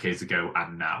decades ago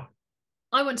and now.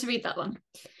 I want to read that one.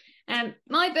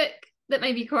 My book that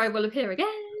made me cry will appear again.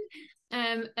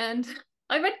 And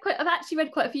I've actually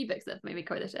read quite a few books that have made me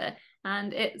cry this year.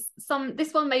 And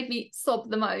this one made me sob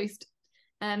the most.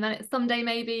 And it's Someday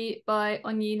Maybe by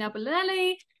Onyi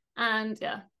Nabalelli. And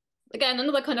yeah, again,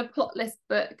 another kind of plotless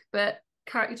book, but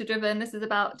character driven. This is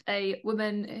about a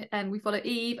woman, and we follow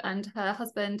Eve, and her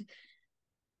husband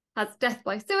has death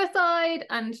by suicide,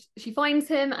 and she finds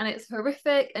him, and it's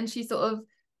horrific. And she's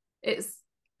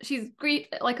grief,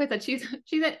 like I said, she's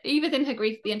even in her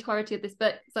grief the entirety of this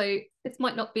book. So this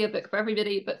might not be a book for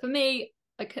everybody, but for me,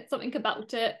 something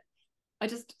about it, I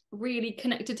just really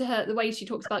connected to her, the way she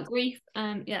talks about grief.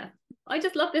 And yeah, I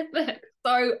just love this book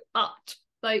so much.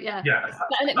 So yeah,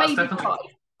 and it made me cry.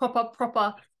 Proper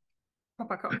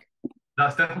cry.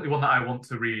 That's definitely one that I want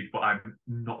to read, but I'm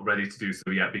not ready to do so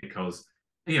yet because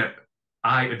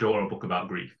I adore a book about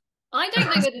grief. I don't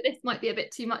know whether this might be a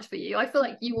bit too much for you. I feel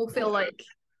like you will feel like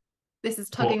this is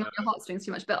tugging on your heartstrings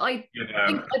too much, but I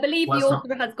believe the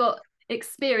author has got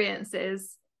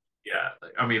experiences. Yeah,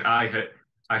 I mean, I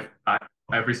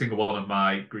every single one of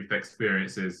my grief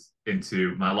experiences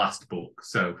into my last book.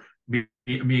 So me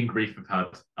and grief have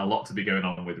had a lot to be going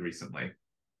on with recently.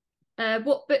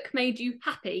 What book made you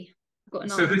happy?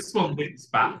 So this one links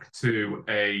back to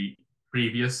a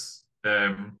previous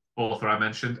author I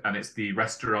mentioned, and it's The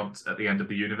Restaurant at the End of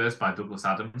the Universe by Douglas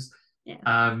Adams.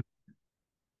 Yeah.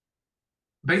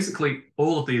 Basically,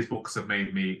 all of these books have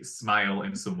made me smile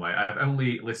in some way. I've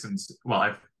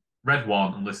read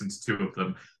one and listened to two of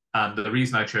them. And the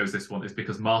reason I chose this one is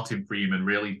because Martin Freeman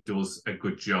really does a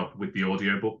good job with the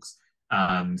audiobooks.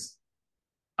 And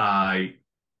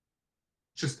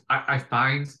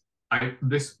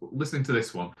listening to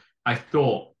this one, I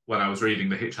thought when I was reading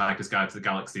The Hitchhiker's Guide to the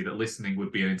Galaxy that listening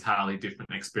would be an entirely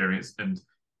different experience. And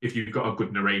if you've got a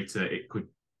good narrator, it could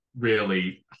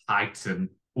really heighten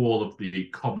all of the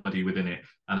comedy within it.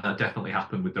 And that definitely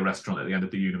happened with The Restaurant at the End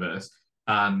of the Universe.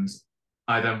 And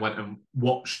I then went and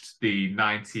watched the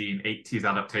 1980s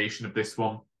adaptation of this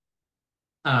one.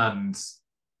 And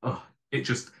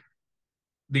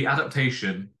the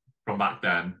adaptation from back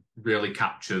then really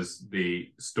captures the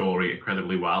story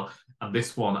incredibly well. And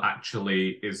this one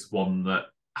actually is one that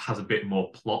has a bit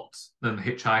more plot than the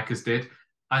Hitchhikers did.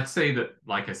 I'd say that,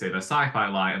 like I say, they're sci-fi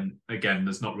light, and again,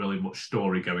 there's not really much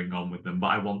story going on with them, but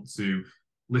I want to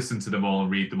listen to them all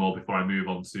and read them all before I move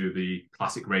on to the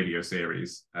classic radio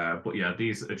series. But yeah,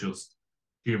 these are just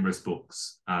humorous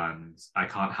books, and I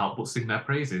can't help but sing their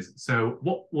praises. So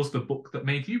what was the book that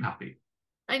made you happy?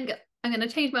 I'm going to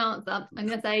change my answer. I'm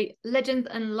going to say Legends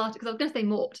and Latte, because I was going to say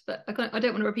Mort, but I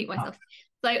don't want to repeat myself.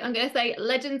 So I'm going to say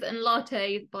Legends and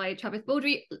Latte by Travis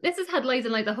Baldree. This has had loads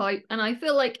and loads of hype, and I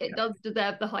feel like it does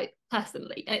deserve the hype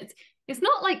personally. it's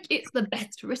not like it's the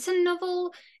best written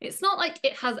novel. It's not like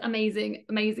it has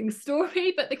amazing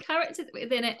story, but the characters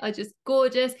within it are just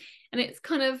gorgeous. And it's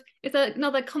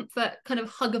another comfort kind of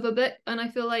hug of a book. And I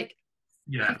feel like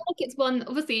it's one,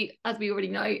 obviously, as we already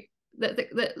know,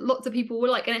 that lots of people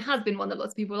will like, and it has been one that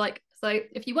lots of people like. So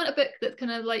if you want a book that's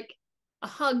kind of like a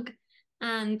hug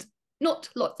and not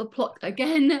lots of plot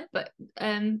again, but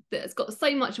that's got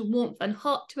so much warmth and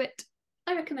heart to it,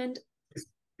 I recommend.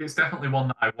 It's definitely one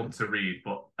that I want to read,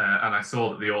 but and I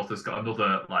saw that the author's got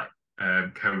another like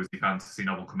cozy fantasy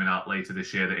novel coming out later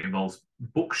this year that involves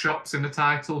bookshops in the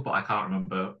title, but I can't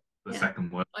remember the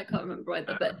second word. I can't remember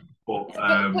either, but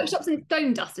bookshops and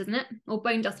bone dust, isn't it? Or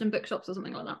bone dust and bookshops or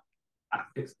something like that.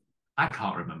 I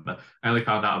can't remember. I only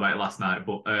found out about it last night,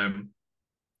 but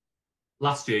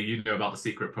last year, you know about the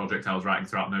secret project I was writing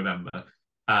throughout November.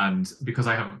 And because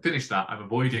I haven't finished that, I'm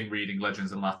avoiding reading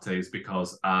Legends and Lattes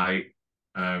because I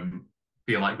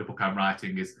feel like the book I'm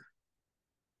writing is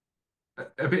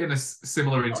a bit in a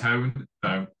similar in tone.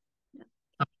 So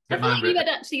I feel like you would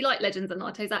actually like Legends and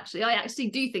Lattes. Actually, I actually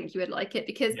do think you would like it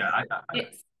because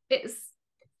it's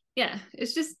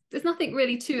just there's nothing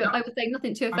really too. I would say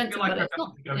nothing too offensive about it.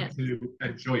 I'm going to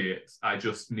enjoy it. I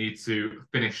just need to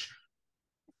finish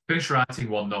writing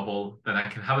one novel, then I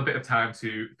can have a bit of time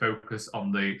to focus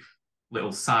on the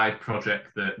little side project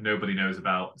that nobody knows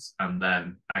about, and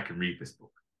then I can read this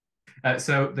book.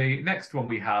 So the next one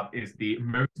we have is the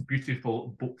most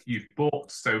beautiful book you've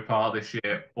bought so far this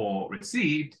year or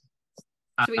received.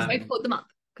 Should we both put them up?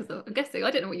 Because I'm guessing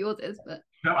I don't know what yours is, but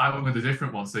no, I went with a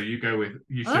different one. So you go with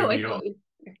show me yours.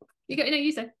 You go. No,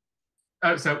 you say.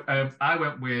 So I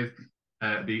went with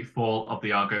The Fall of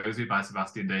the Argosy by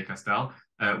Sebastian de Castell.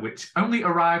 Which only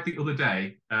arrived the other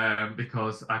day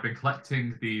because I've been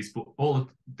collecting all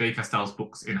of De Castell's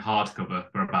books in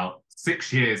hardcover for about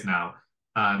 6 years now,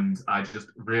 and I just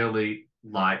really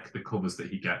like the covers that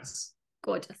he gets.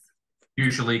 Gorgeous.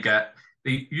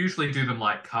 They usually do them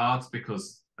like cards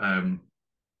because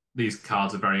these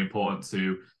cards are very important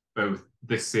to both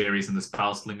this series and the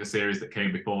Spellslinger series that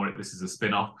came before it. This is a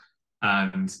spin-off,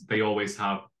 and they always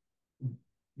have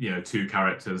 2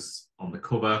 characters on the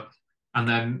cover. And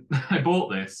then I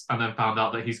bought this and then found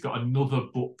out that he's got another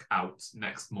book out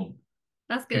next month.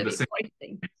 That's going to be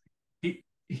exciting.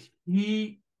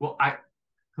 Because I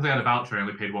had a voucher, I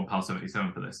only paid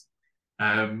 £1.77 for this.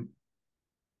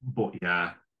 But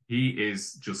yeah, he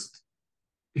is just,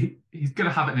 he's going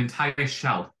to have an entire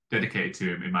shelf dedicated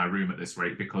to him in my room at this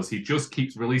rate because he just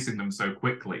keeps releasing them so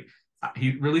quickly.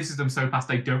 He releases them so fast,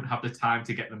 I don't have the time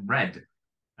to get them read.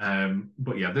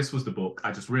 But yeah, this was the book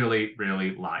I just really,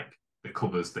 really like. The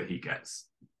covers that he gets.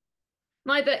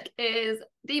 My book is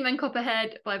Demon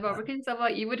Copperhead by Barbara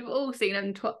Kingsolver. You would have all seen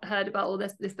and heard about all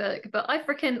this book, but I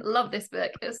freaking love this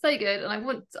book. It's so good,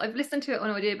 and I've listened to it on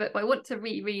audiobook, but I want to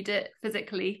reread it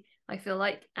physically. I feel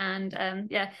like, and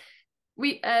Alice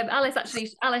actually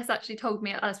told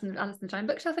me, Alice from Alice and the Giant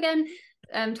Bookshelf again,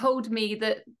 told me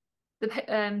that the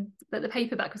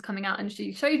paperback was coming out, and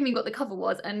she showed me what the cover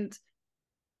was, and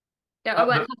I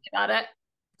weren't happy about it.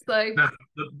 So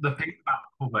the paperback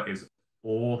cover is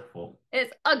awful.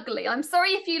 It's ugly. I'm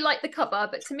sorry if you like the cover,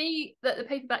 but to me, the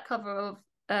paperback cover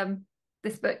of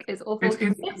this book is awful. It's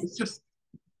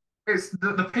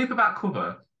the paperback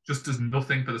cover just does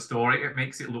nothing for the story. It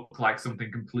makes it look like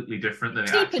something completely different than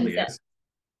it actually is.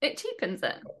 It cheapens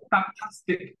it.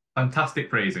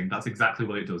 Fantastic phrasing. That's exactly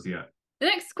what it does. Yeah. The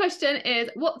next question is: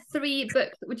 what 3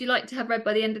 books would you like to have read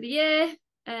by the end of the year?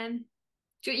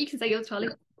 You can say yours, Charlie.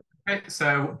 Okay,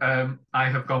 so I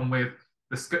have gone with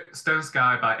The Stone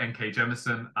Sky by N.K.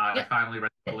 Jemisin. I finally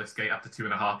read Willis Gate after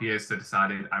 2.5 years, so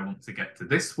decided I want to get to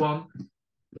this one.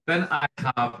 Then I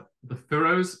have The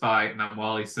Furrows by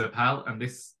Namwali Serpal, and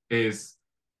this is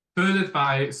furthered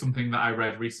by something that I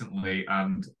read recently,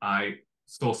 and I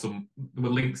saw there were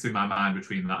links in my mind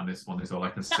between that and this one, is all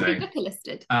I can say. Booker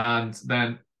listed. And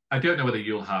then I don't know whether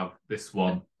you'll have this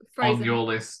one on your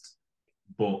list,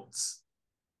 but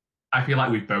I feel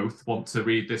like we both want to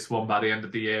read this one by the end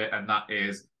of the year, and that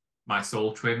is My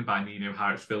Soul Twin by Nino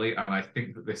Harachvili, and I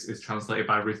think that this is translated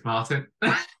by Ruth Martin.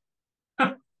 But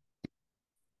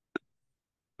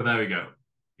there we go.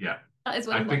 Yeah. That is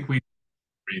I think we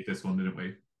read this one, didn't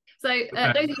we? So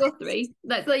those are your 3.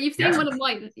 So you've seen one of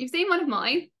mine. You've seen one of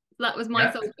mine. So that was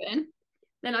My Soul Twin.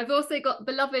 Then I've also got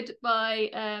Beloved by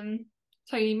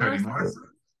Toni Morrison.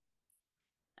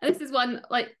 And this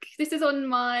is on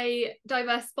my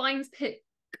diverse spines pick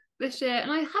this year,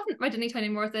 and I haven't read any Toni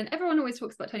Morrison. Everyone always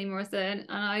talks about Toni Morrison, and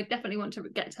I definitely want to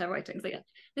get to her writing. So yeah,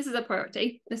 this is a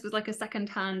priority. This was like a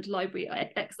second-hand library,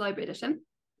 ex-library edition.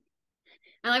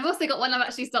 And I've also got one I've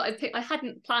actually started. I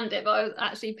hadn't planned it, but I was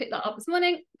actually picked that up this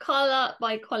morning. Carla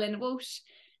by Colin Walsh.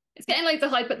 It's getting loads of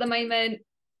hype at the moment.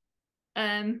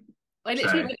 I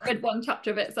literally read one chapter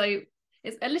of it, so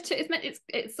it's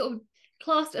it's sort of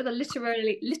classed as a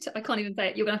I can't even say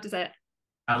it. You're gonna have to say it.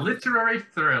 A literary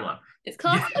thriller. It's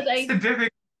classed as a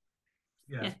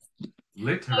yes.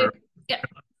 Literary. So, yeah,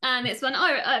 and it's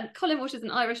Colin Walsh is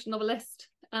an Irish novelist,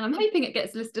 and I'm hoping it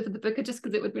gets listed for the Booker just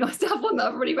because it would be nice to have one that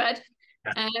I've already read.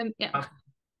 Yeah.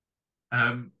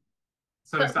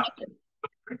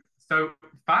 So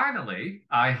finally,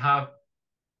 I have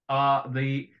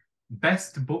the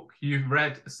best book you've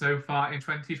read so far in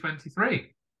 2023.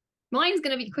 Mine's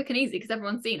going to be quick and easy because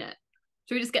everyone's seen it.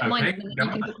 Should we just get mine and then you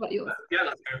can talk about yours? Yeah,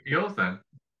 let's go for yours then.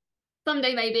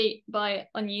 Someday Maybe by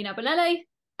Onyina Bonelli.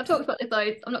 I've talked about this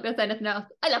loads. I'm not going to say anything else.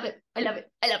 I love it. I love it.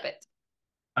 I love it.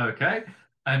 Okay.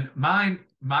 And mine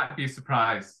might be a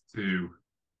surprise to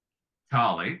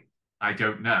Charlie. I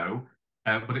don't know.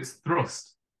 But it's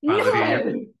Thrust.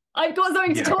 No! I've got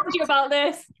something to talk to you about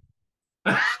this.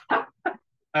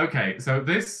 Okay, so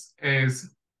this is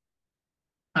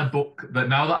a book that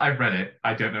now that I've read it,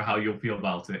 I don't know how you'll feel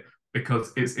about it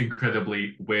because it's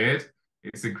incredibly weird.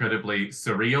 It's incredibly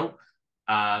surreal.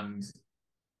 And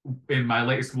in my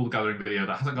latest Wool Gathering video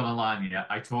that hasn't gone online yet,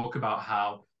 I talk about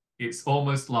how it's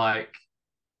almost like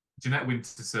Jeanette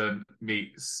Winterson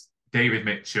meets David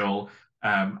Mitchell.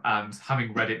 And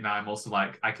having read it now, I'm also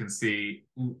like, I can see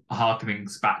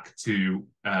harkenings back to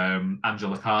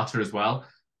Angela Carter as well.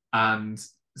 And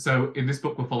so in this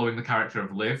book, we're following the character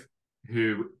of Liv,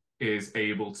 who is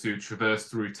able to traverse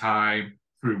through time,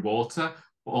 through water.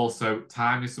 But also,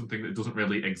 time is something that doesn't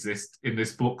really exist in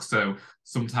this book. So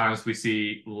sometimes we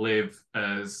see Liv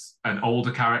as an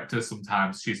older character.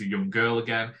 Sometimes she's a young girl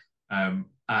again.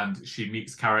 And she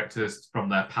meets characters from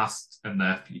their past and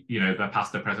their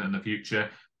past, their present, and the future.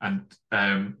 And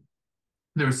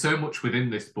there is so much within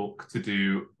this book to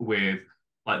do with,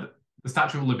 like, the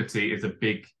Statue of Liberty is a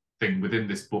big thing within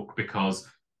this book because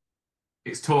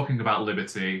it's talking about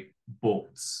liberty,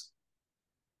 but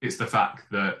it's the fact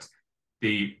that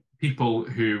the people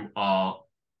who are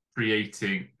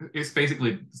creating, it's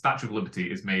basically the Statue of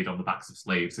Liberty is made on the backs of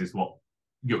slaves, is what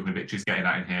Yuknovich is getting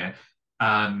at in here,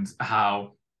 and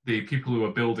how the people who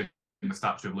are building the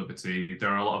Statue of Liberty, there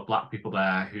are a lot of black people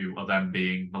there who are then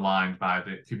being maligned by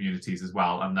the communities as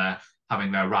well, and they're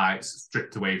having their rights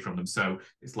stripped away from them. So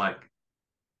it's like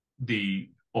the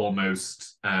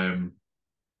almost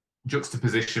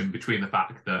juxtaposition between the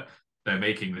fact that they're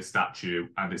making this statue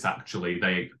and it's actually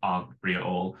they aren't free at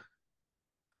all.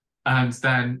 And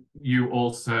then you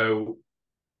also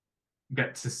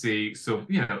get to see some,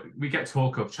 we get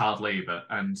talk of child labour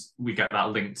and we get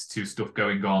that linked to stuff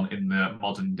going on in the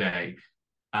modern day.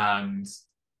 And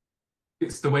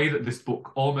it's the way that this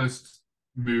book almost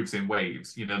moves in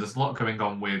waves. There's a lot going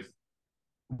on with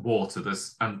water,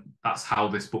 and that's how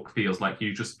this book feels like.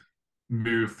 You just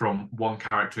move from one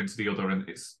character into the other, and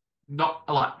it's not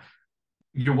like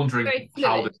you're wondering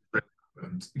how this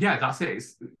happened. Yeah, that's it.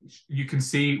 You can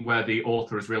see where the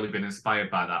author has really been inspired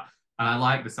by that. And I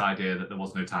like this idea that there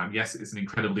was no time. Yes, it's an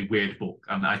incredibly weird book,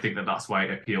 and I think that that's why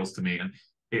it appeals to me. And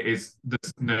it is,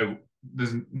 there's no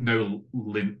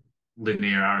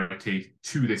linearity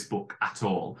to this book at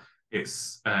all.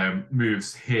 It's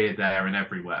moves here, there, and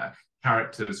everywhere.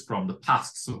 Characters from the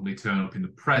past suddenly turn up in the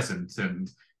present, and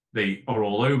they are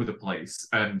all over the place.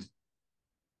 And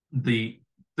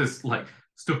there's like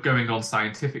stuff going on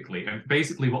scientifically. And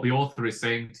basically what the author is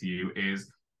saying to you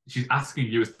is she's asking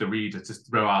you as the reader to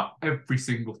throw out every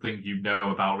single thing you know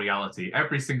about reality,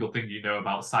 every single thing you know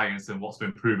about science and what's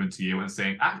been proven to you, and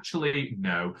saying, actually,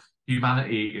 no,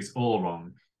 humanity is all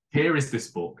wrong. Here is this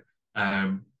book.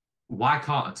 Why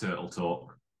can't a turtle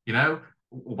talk?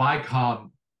 Why can't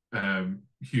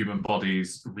human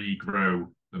bodies regrow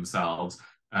themselves?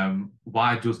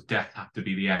 Why does death have to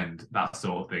be the end? That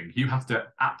sort of thing. You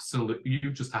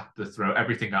just have to throw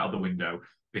everything out of the window,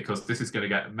 because this is going to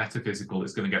get metaphysical,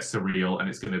 it's going to get surreal, and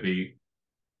it's going to be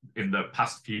in the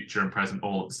past, future, and present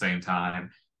all at the same time.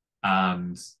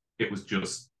 And it was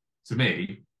just, to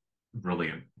me,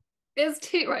 brilliant. It's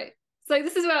too right. So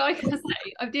this is where I can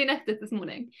say I've DNF'd this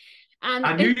morning, and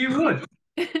I knew you would.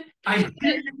 I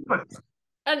knew you would.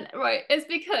 And it's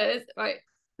because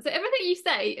so everything you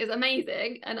say is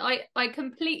amazing, and I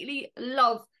completely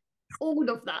love all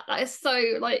of that. That is so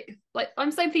like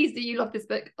I'm so pleased that you love this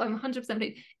book. I'm 100%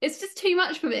 pleased. It's just too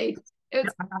much for me.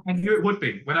 I knew it would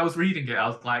be. When I was reading it, I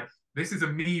was like, this is a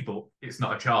me book. It's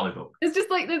not a Charlie book. It's just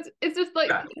like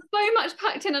so much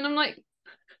packed in, and I'm like,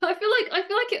 I feel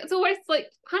like it's always like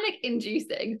panic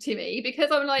inducing to me, because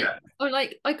I'm like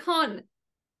I can't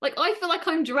Like, I feel like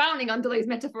I'm drowning under those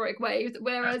metaphoric waves,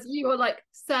 whereas you are like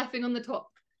surfing on the top.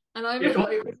 And I'm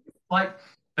like,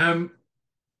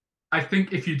 I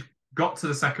think if you'd got to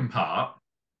the second part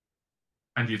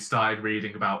and you'd started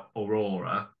reading about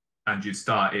Aurora and you'd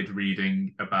started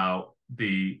reading about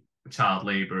the child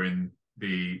labor in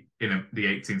the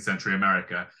 18th century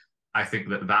America, I think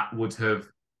that would have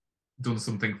done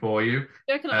something for you.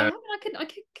 I can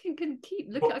keep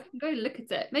looking. I can go look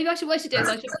at it. Maybe what I should do is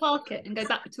I should park it and go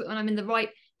back to it when I'm in the right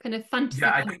kind of fantasy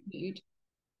mood.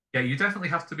 Yeah, you definitely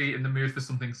have to be in the mood for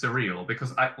something surreal,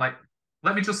 because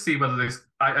let me just see whether this.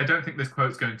 I don't think this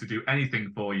quote's going to do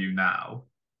anything for you now.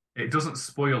 It doesn't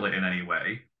spoil it in any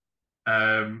way.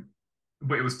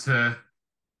 But it was to.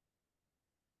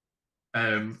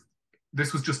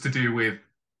 This was just to do with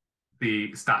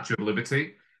the Statue of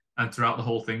Liberty. And throughout the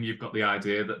whole thing, you've got the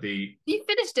idea that You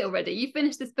finished it already? You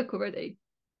finished this book already?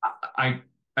 I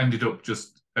ended up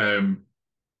just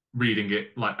reading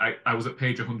it. Like, I was at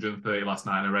page 130 last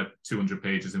night, and I read 200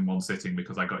 pages in one sitting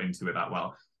because I got into it that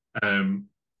well.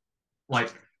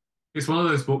 Like, it's one of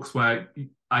those books where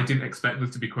I didn't expect them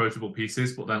to be quotable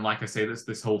pieces, but then, like I say, there's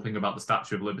this whole thing about the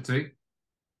Statue of Liberty.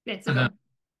 Yes. And then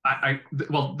I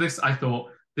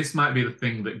thought this might be the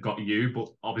thing that got you, but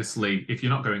obviously, if you're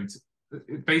not going to.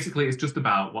 Basically, it's just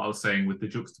about what I was saying with the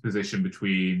juxtaposition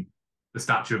between the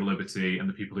Statue of Liberty and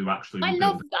the people who actually. I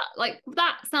love that. Like,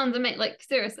 that sounds amazing. Like,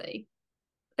 seriously,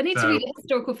 I need to read a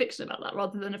historical fiction about that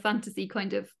rather than a fantasy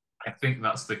kind of. I think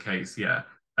that's the case, yeah.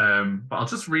 But I'll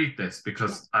just read this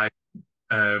because I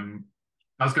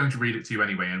was going to read it to you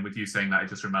anyway, and with you saying that, it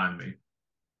just reminded me.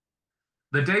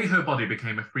 The day her body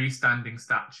became a freestanding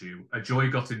statue, a joy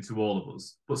got into all of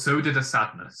us, but so did a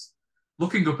sadness.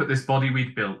 Looking up at this body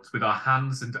we'd built with our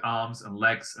hands and arms and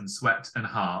legs and sweat and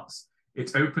hearts,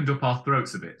 it opened up our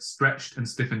throats a bit, stretched and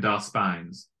stiffened our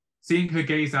spines. Seeing her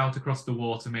gaze out across the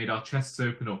water made our chests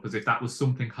open up as if that was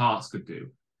something hearts could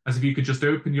do, as if you could just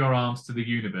open your arms to the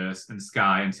universe and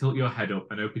sky and tilt your head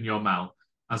up and open your mouth,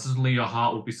 and suddenly your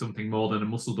heart would be something more than a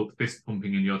muscled-up fist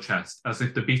pumping in your chest, as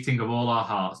if the beating of all our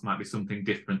hearts might be something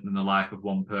different than the life of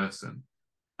one person.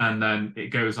 And then it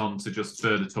goes on to just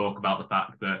further talk about the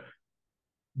fact that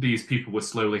these people were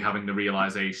slowly having the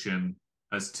realization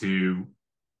as to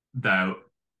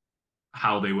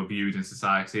how they were viewed in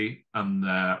society and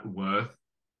their worth.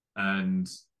 And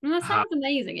that sounds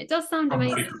amazing. It does sound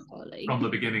amazing. From the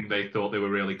beginning, they thought they were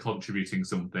really contributing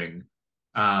something,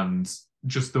 and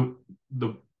just the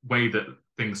way that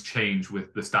things change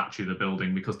with the statue they're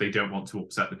building, because they don't want to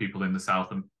upset the people in the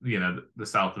South, the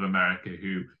South of America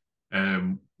who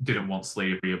didn't want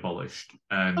slavery abolished.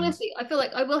 And honestly, I feel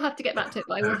like I will have to get back to it,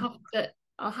 but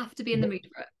I'll have to be in the mood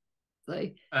for it. So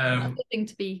that's the thing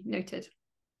to be noted.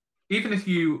 Even if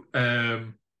you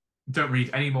don't read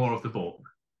any more of the book,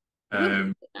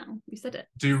 you said it.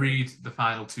 Do read the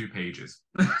final 2 pages.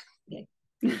 Okay.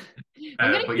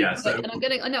 But yeah,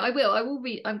 I will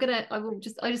read. I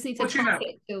just need to pass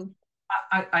it till.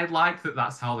 I like that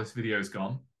that's how this video's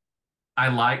gone. I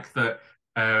like that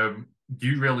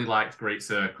you really liked Great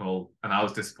Circle, and I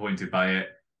was disappointed by it.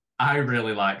 I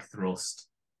really like Thrust.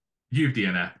 You've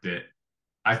DNF'd it.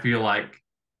 I feel like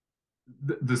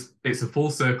it's a full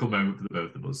circle moment for the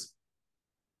both of us.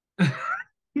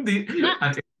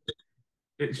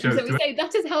 It shows. So we say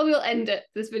that is how we'll end it.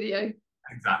 This video.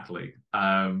 Exactly.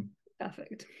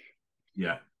 Perfect.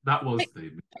 Yeah, that was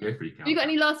the video freak out. Have you got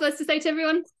any last words to say to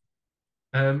everyone?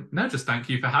 No, just thank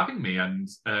you for having me, and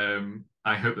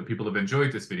I hope that people have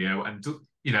enjoyed this video. And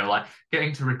like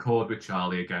getting to record with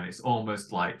Charlie again, it's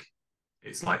almost like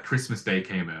Christmas Day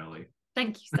came early.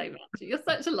 Thank you so much. You're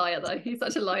such a liar, though. He's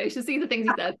such a liar. You should see the things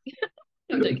he says.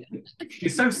 I'm joking.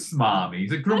 He's so smarmy.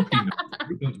 He's a grumpy nut.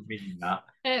 He doesn't mean that.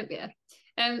 Yeah.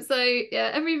 So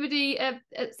yeah, everybody,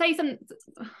 say some.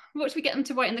 What should we get them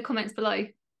to write in the comments below?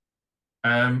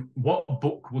 What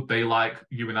book would they like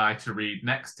you and I to read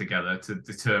next together to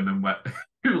determine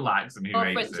who likes and who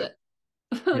hates it?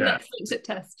 Our next friendship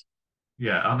test.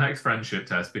 Yeah, our next friendship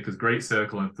test, because Great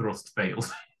Circle and Thrust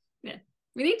failed. Yeah,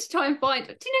 we need to try and find.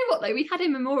 Do you know what though? We had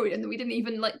In Memoriam that we didn't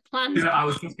even plan. I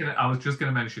was just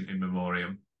gonna mention In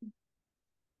Memoriam.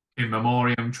 In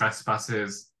Memoriam,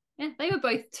 Trespasses. Yeah, they were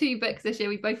both 2 books this year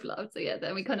we both loved. So yeah,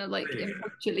 then we kind of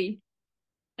impromptu.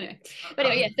 Anyway, but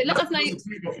anyway, yeah. So let us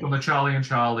know. On the Charlie and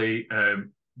Charlie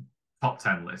top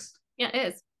 10 list. Yeah,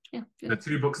 it is. Yeah. The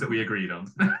 2 books that we agreed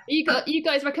on. You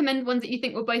guys recommend ones that you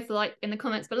think we'll both like in the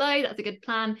comments below. That's a good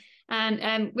plan.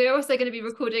 And we're also going to be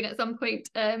recording at some point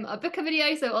a Booker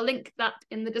video, so I'll link that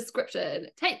in the description.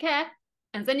 Take care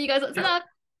and send you guys lots of love.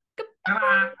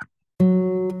 Goodbye.